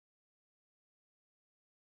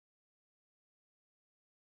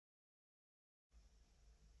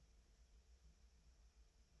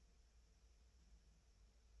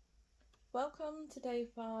Welcome to day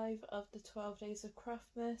 5 of the 12 days of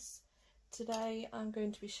Craftmas. Today I'm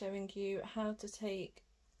going to be showing you how to take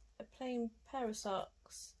a plain pair of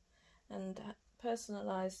socks and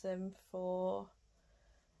personalise them for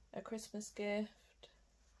a Christmas gift.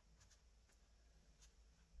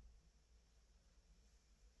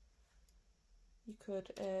 You could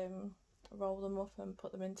roll them up and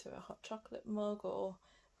put them into a hot chocolate mug, or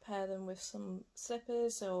pair them with some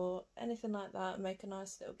slippers or anything like that and make a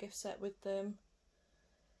nice little gift set with them.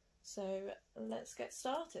 So let's get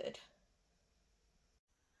started.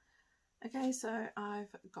 Okay, so I've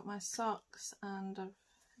got my socks and I've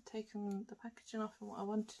taken the packaging off, and what I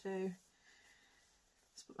want to do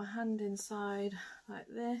is put my hand inside like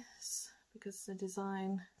this, because the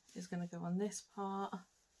design is going to go on this part,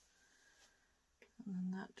 and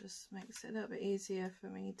then that just makes it a little bit easier for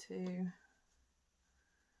me to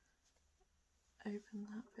open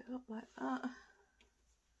that bit up like that.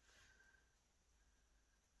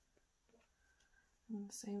 And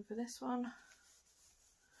the same for this one.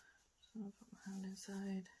 So I'll put my hand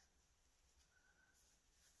inside.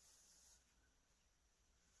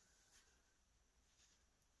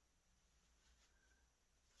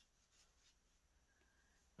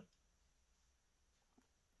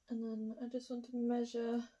 And then I just want to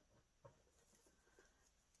measure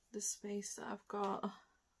the space that I've got.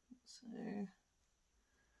 So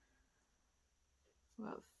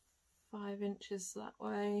about 5 inches that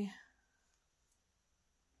way.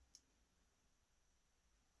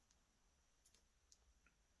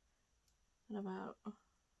 And about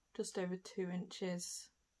just over 2 inches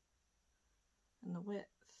in the width.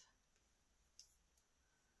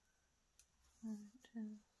 5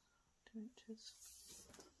 inches, 2 inches.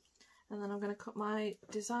 And then I'm going to cut my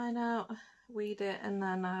design out, weed it, and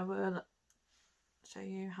then I will show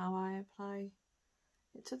you how I apply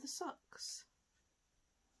it to the socks.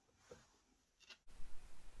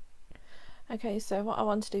 Okay, so what I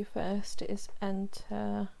want to do first is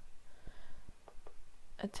enter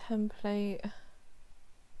a template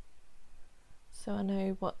so I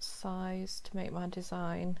know what size to make my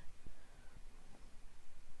design.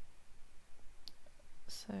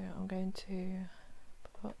 So I'm going to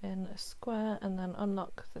put in a square and then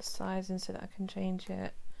unlock the sizing so that I can change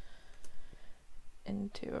it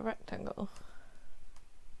into a rectangle.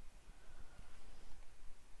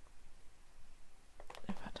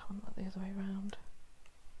 In fact, I want that the other way around.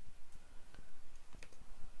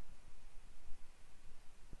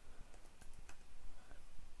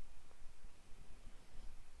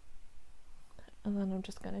 And then I'm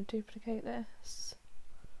just going to duplicate this.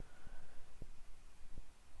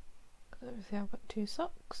 Because obviously I've got 2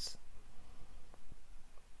 socks.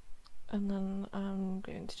 And then I'm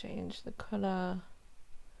going to change the colour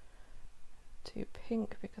to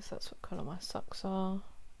pink, because that's what colour my socks are.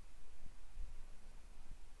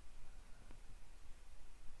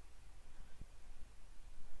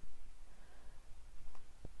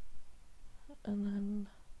 And then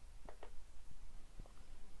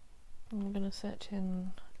I'm going to search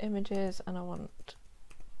in images, and I want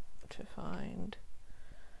to find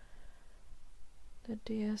the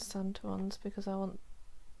deer Santa ones, because I want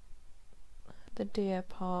the deer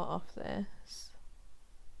part of this.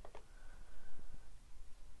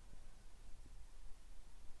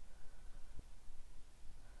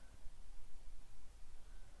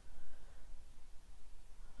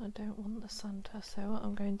 I don't want the Santa, so what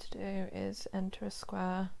I'm going to do is enter a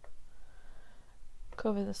square,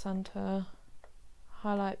 cover the Santa,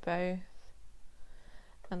 highlight both,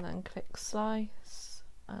 and then click slice,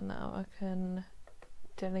 and now I can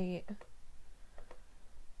delete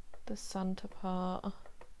the Santa part,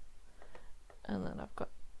 and then I've got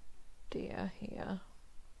deer here.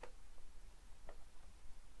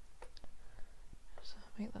 So I'll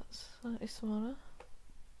make that slightly smaller.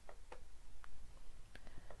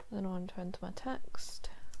 Then I want to enter my text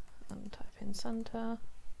and type in Santa.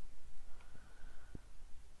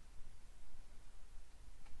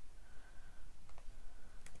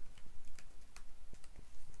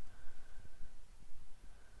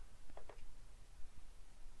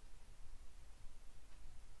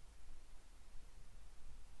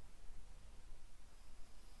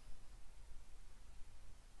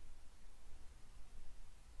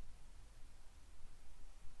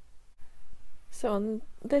 So on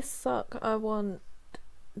this sock I want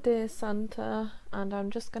Dear Santa, and I'm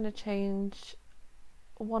just going to change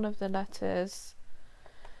one of the letters.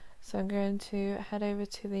 So I'm going to head over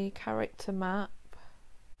to the character map,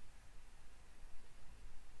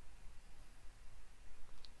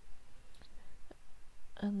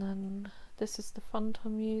 and then this is the font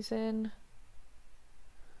I'm using.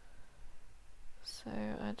 So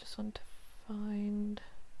I just want to find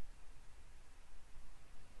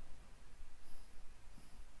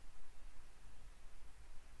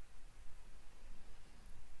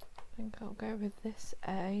I think I'll go with this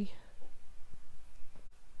A.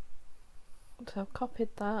 So I've copied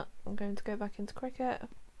that. I'm going to go back into Cricut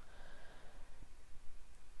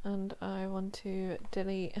and I want to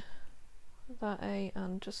delete that A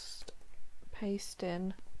and just paste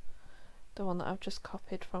in the one that I've just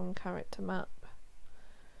copied from Character Map.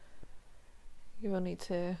 You will need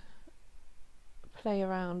to play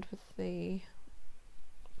around with the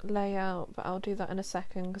layout, but I'll do that in a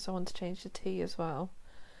second because I want to change the T as well.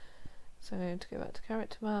 So I'm going to go back to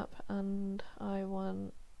Character Map and I'm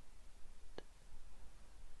going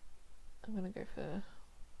to go for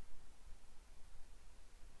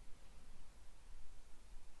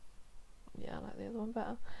I like the other one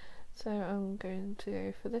better. So I'm going to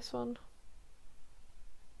go for this one.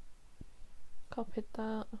 Copied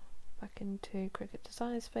that back into Cricut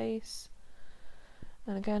Design Space,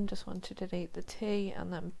 and again just want to delete the T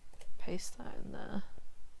and then paste that in there.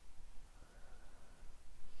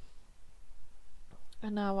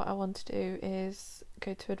 And now what I want to do is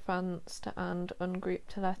go to Advanced and ungroup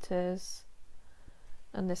to letters,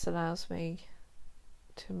 and this allows me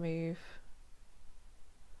to move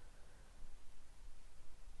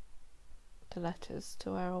the letters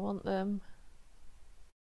to where I want them.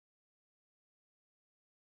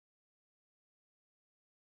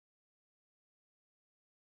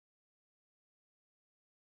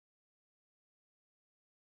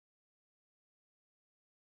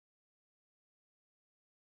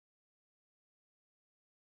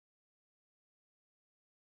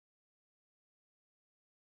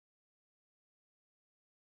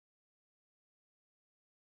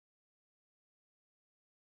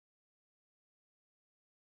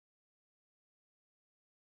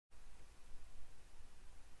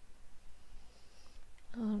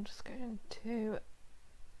 I'm just going to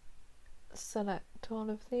select all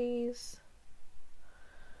of these.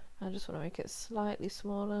 I just want to make it slightly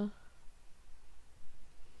smaller.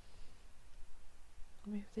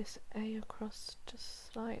 Move this A across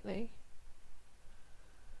just slightly.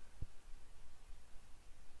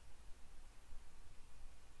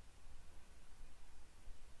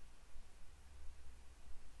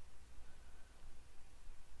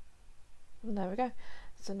 And there we go.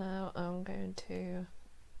 So now I'm going to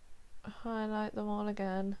highlight them all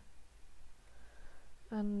again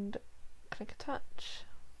and click attach.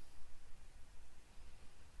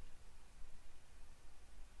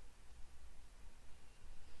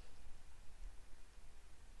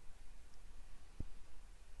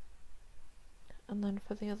 And then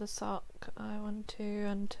for the other sock I want to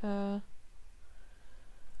enter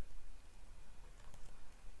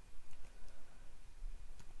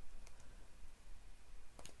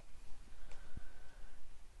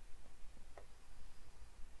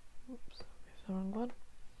oops, moved the wrong one.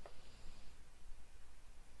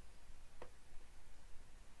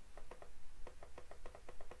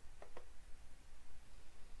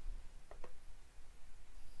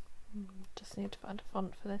 Just need to find a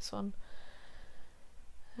font for this one.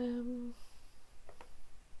 That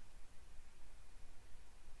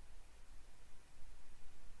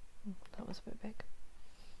was a bit big.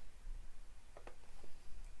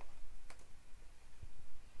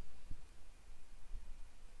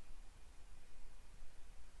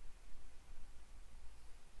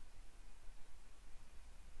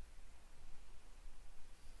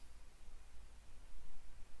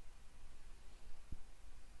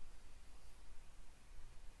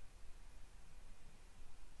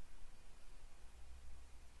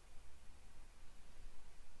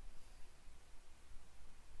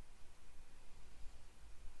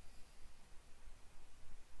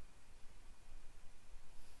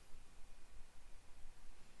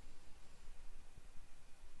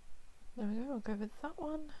 There we go, I'll go with that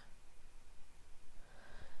one.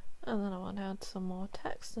 And then I want to add some more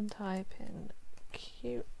text and type in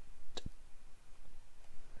cute.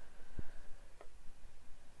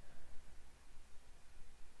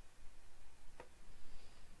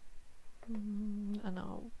 And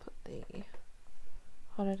I'll put the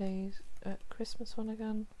holidays, Christmas one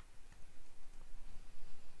again.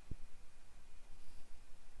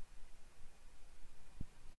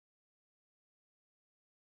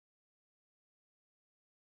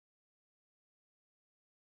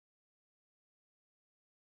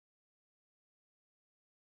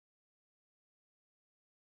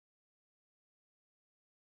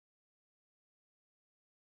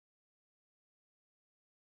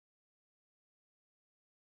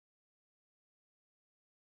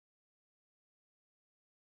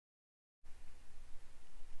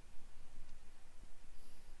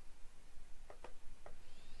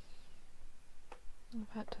 In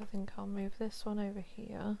fact, I think I'll move this one over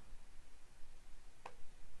here,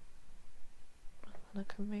 and I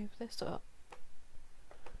can move this up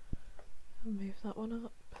and move that one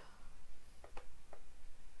up.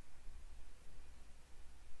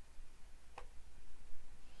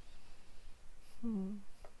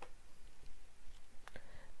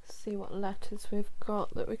 See what letters we've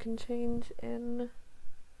got that we can change in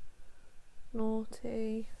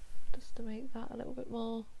naughty, just to make that a little bit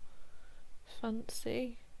more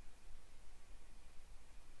fancy.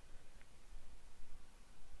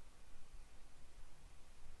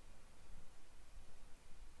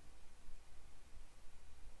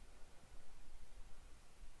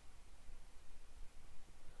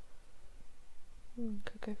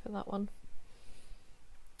 Could go for that one.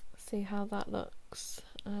 See how that looks.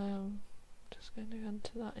 Just going to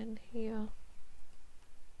enter that in here.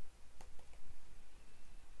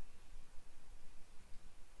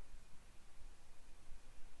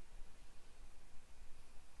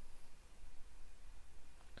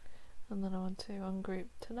 And then I want to ungroup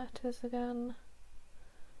to letters again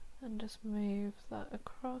and just move that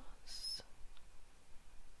across.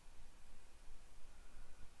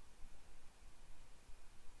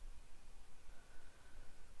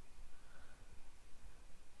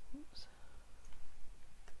 Oops.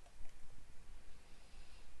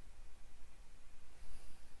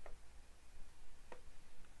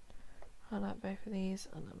 Highlight both of these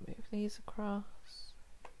and then move these across.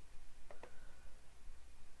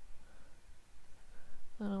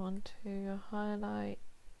 Then I want to highlight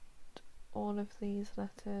all of these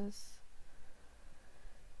letters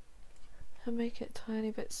and make it a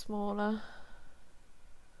tiny bit smaller,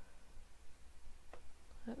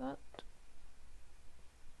 like that.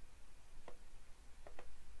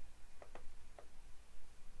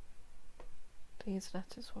 These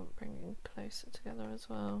letters want bringing closer together as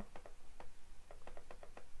well.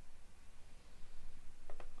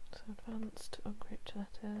 So advanced ungrouped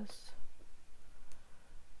letters.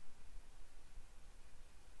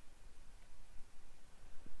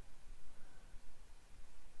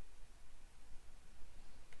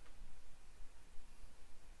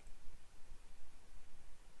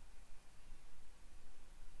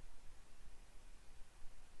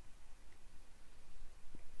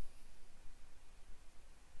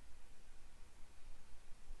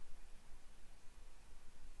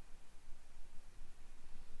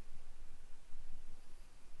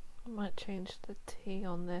 I might change the T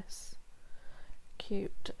on this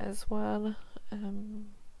cute as well. I'll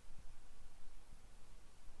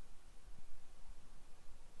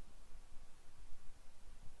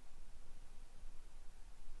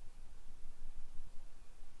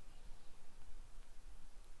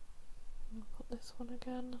put this one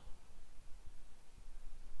again.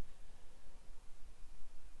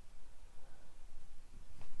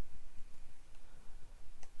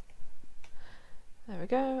 There we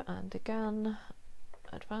go, and again,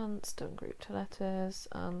 advanced, ungroup to letters,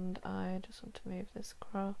 and I just want to move this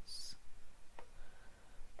across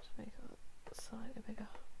to make it slightly bigger.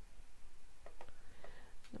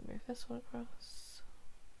 And then move this one across.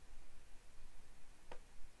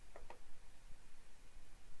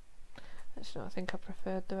 Actually, no, I think I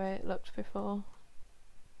preferred the way it looked before.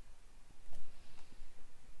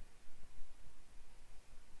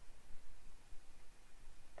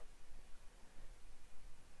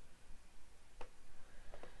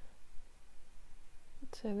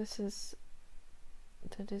 So this is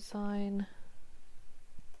the design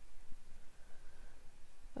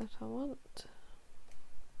that I want,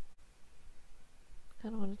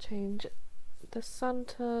 and I want to change the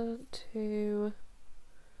center to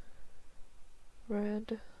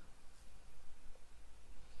red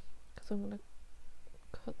because I'm going to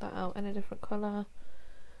cut that out in a different colour,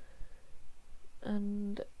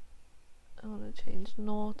 and I want to change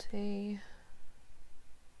naughty.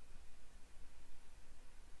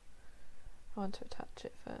 I want to attach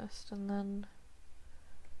it first and then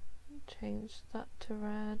change that to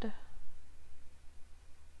red.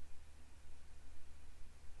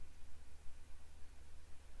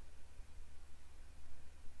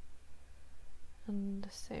 And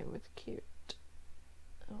the same with cute.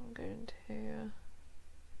 I'm going to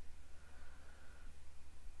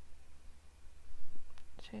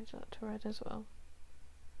change that to red as well.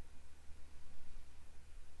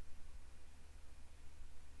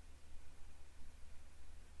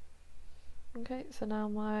 Okay, so now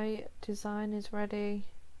my design is ready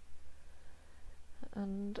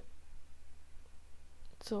and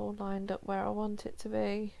it's all lined up where I want it to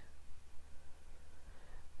be,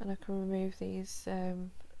 and I can remove these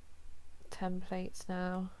templates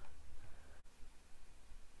now.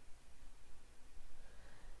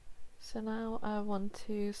 So now I want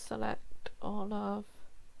to select all of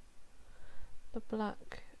the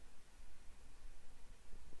black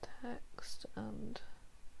text and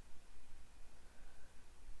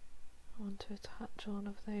I want to attach all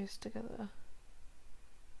of those together.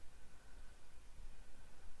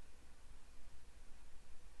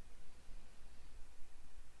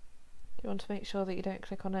 You want to make sure that you don't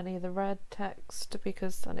click on any of the red text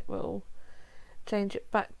because then it will change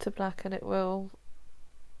it back to black and it will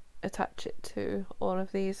attach it to all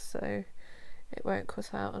of these so it won't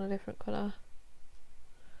cut out on a different colour.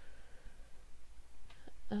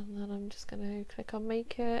 And then I'm just going to click on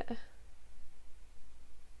make it.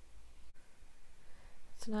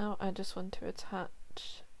 So now I just want to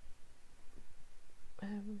attach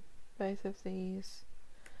both of these,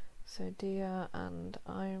 so Dia and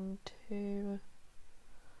I'm to,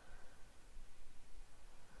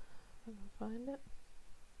 if I can find it,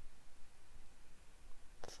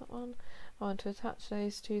 that's that one. I want to attach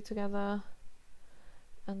those two together,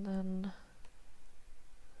 and then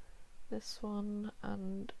this one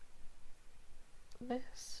and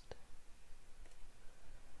list,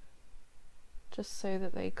 just so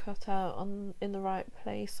that they cut out in the right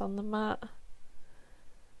place on the mat.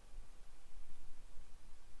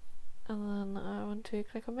 And then I want to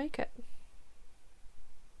click on make it.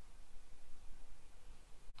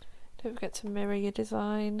 Don't forget to mirror your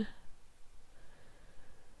design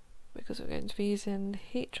because we're going to be using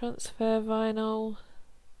heat transfer vinyl.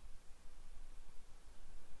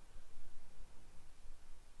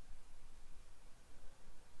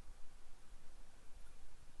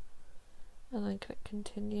 And then click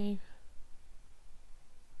continue.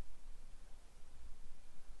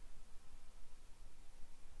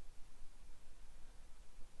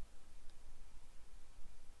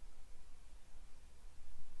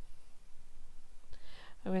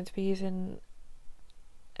 I'm going to be using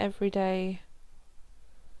everyday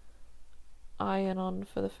iron on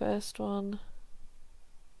for the first one,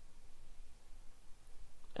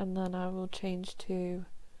 and then I will change to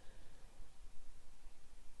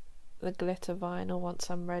the glitter vinyl once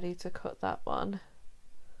I'm ready to cut that one.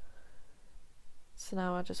 So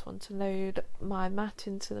now I just want to load my mat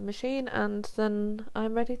into the machine and then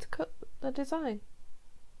I'm ready to cut the design.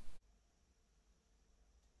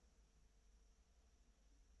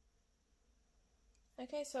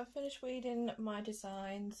 Okay, so I've finished weeding my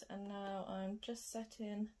designs and now I'm just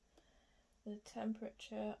setting the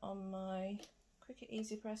temperature on my Cricut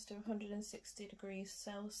Easy Press to 160 degrees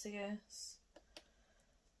Celsius.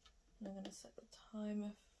 And I'm going to set the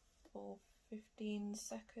timer for 15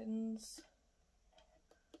 seconds.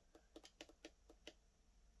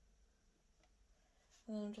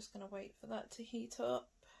 And then I'm just going to wait for that to heat up.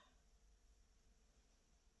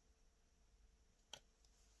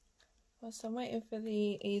 Whilst I'm waiting for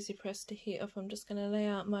the Easy Press to heat up, I'm just going to lay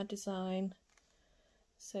out my design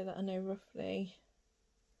so that I know roughly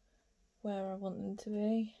where I want them to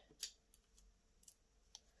be.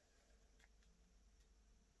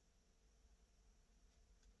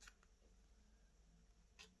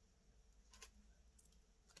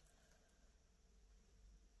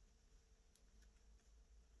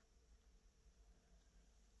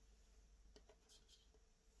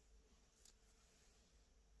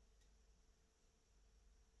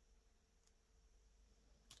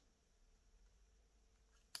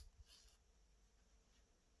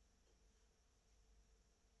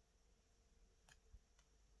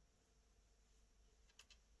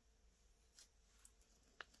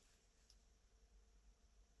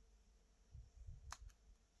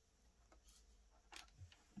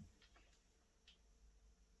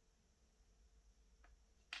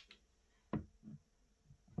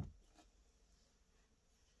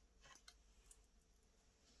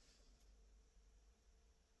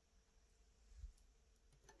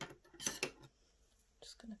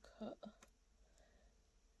 Just going to cut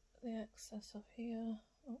the excess off here.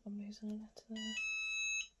 Oh, I'm losing a letter there.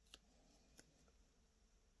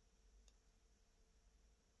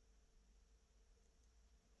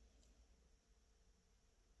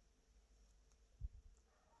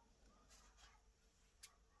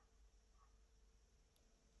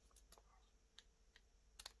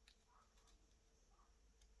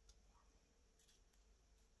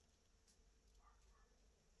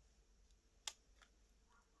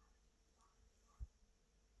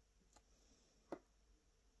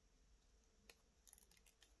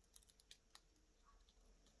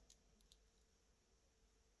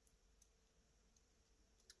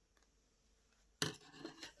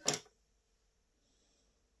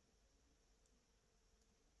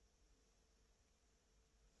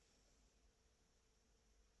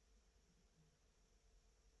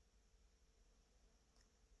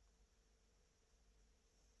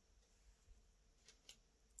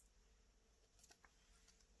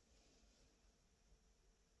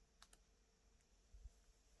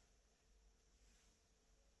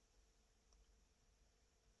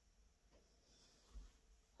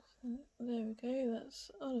 There we go,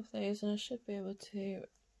 that's all of these, and I should be able to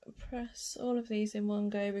press all of these in one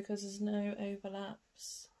go because there's no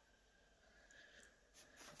overlaps.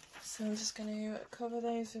 So I'm just going to cover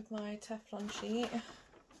those with my Teflon sheet.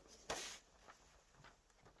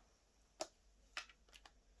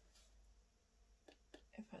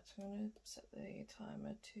 In fact, I'm going to set the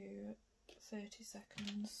timer to 30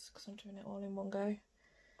 seconds because I'm doing it all in one go.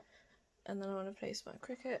 And then I want to place my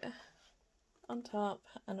Cricut on top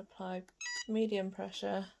and apply medium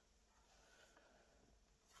pressure.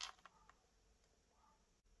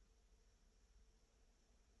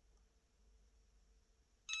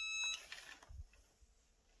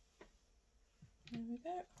 There we go.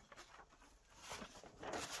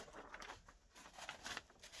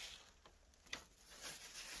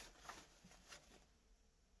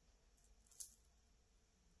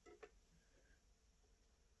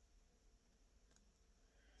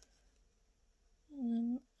 And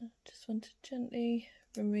then I just want to gently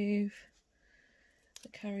remove the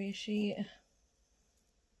carrier sheet.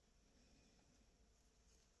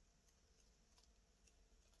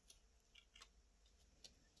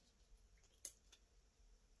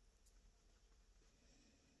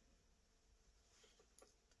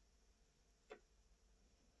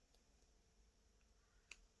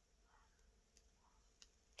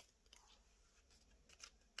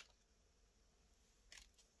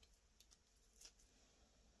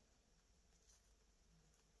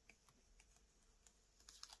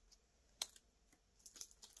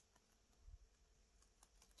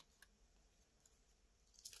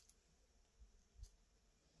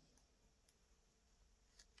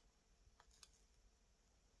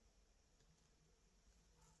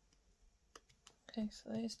 Okay, so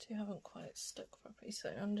those two haven't quite stuck properly,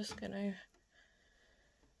 so I'm just going to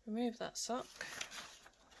remove that sock.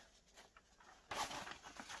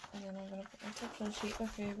 And then I'm going to put my Teflon sheet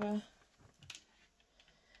back over.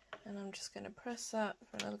 And I'm just going to press that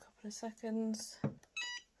for another couple of seconds.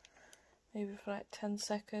 Maybe for like 10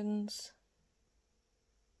 seconds.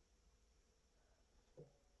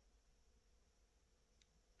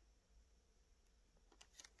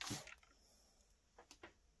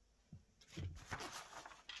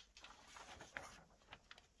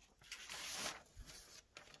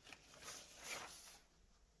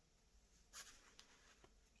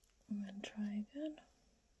 And then try again.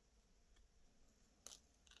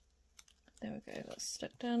 There we go, that's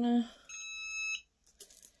stuck down now.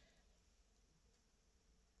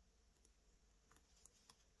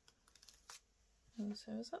 And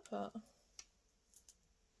so is that part.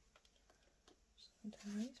 Just going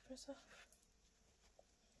to erase, press off.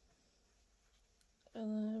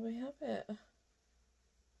 And there we have it.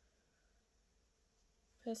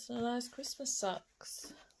 Personalised Christmas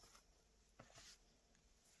socks.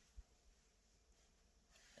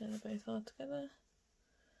 They're both all together.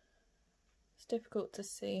 It's difficult to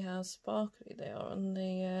see how sparkly they are on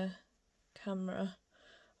the camera.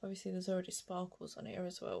 Obviously there's already sparkles on here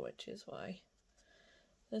as well, which is why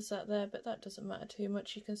there's that there, but that doesn't matter too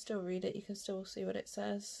much. You can still read it, you can still see what it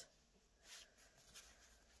says.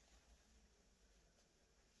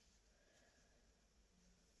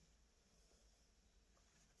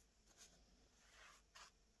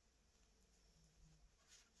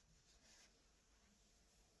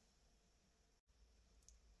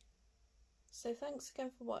 So thanks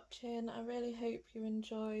again for watching. I really hope you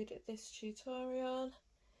enjoyed this tutorial.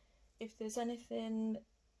 If there's anything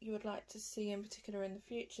you would like to see in particular in the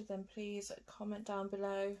future, then please comment down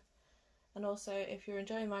below. And also, if you're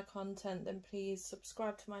enjoying my content, then please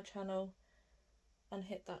subscribe to my channel and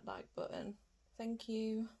hit that like button. Thank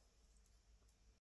you.